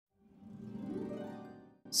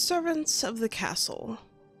Servants of the castle,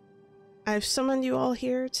 I've summoned you all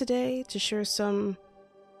here today to share some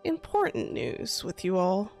important news with you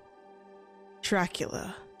all.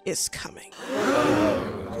 Dracula is coming.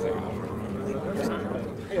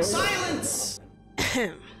 Silence!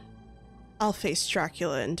 I'll face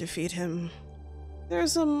Dracula and defeat him.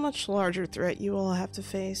 There's a much larger threat you all have to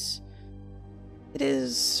face. It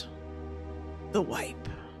is the wipe.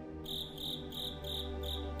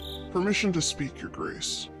 Permission to speak, Your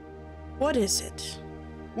Grace. What is it?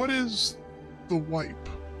 What is the wipe?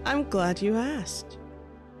 I'm glad you asked.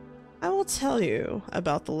 I will tell you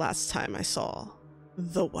about the last time I saw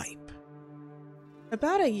the wipe.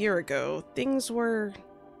 About a year ago, things were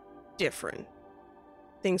different.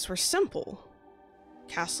 Things were simple.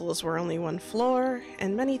 Castles were only one floor,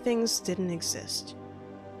 and many things didn't exist.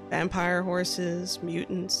 Vampire horses,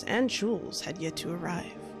 mutants, and jewels had yet to arrive.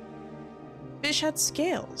 Fish had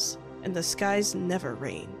scales, and the skies never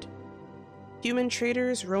rained. Human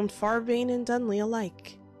traders roamed Farbane and Dunley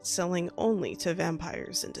alike, selling only to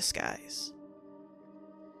vampires in disguise.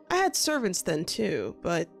 I had servants then too,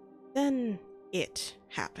 but then it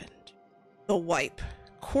happened. The wipe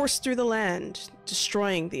coursed through the land,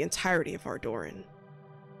 destroying the entirety of Vardoran.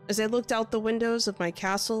 As I looked out the windows of my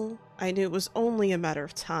castle, I knew it was only a matter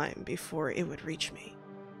of time before it would reach me.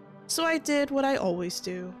 So I did what I always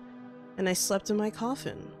do, and I slept in my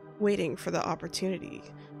coffin, waiting for the opportunity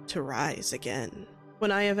to rise again.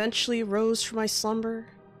 When I eventually rose from my slumber,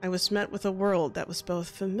 I was met with a world that was both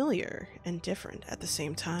familiar and different at the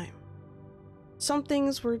same time. Some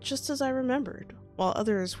things were just as I remembered, while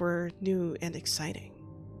others were new and exciting.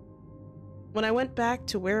 When I went back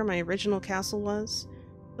to where my original castle was,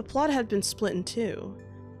 the plot had been split in two,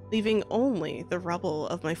 leaving only the rubble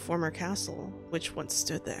of my former castle, which once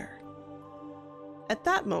stood there. At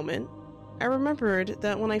that moment, I remembered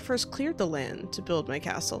that when I first cleared the land to build my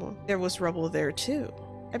castle, there was rubble there too.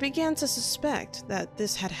 I began to suspect that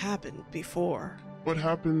this had happened before. What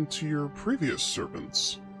happened to your previous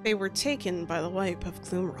servants? They were taken by the wipe of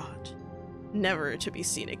Gloomrot, never to be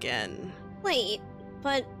seen again. Wait,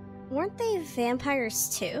 but weren't they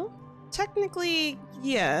vampires too? Technically,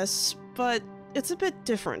 yes, but it's a bit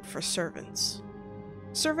different for servants.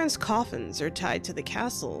 Servants' coffins are tied to the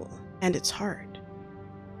castle and its heart.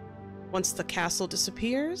 Once the castle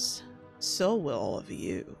disappears, so will all of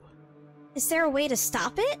you. Is there a way to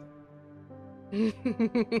stop it?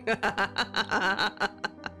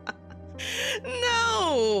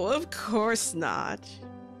 No, of course not.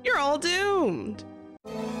 You're all doomed.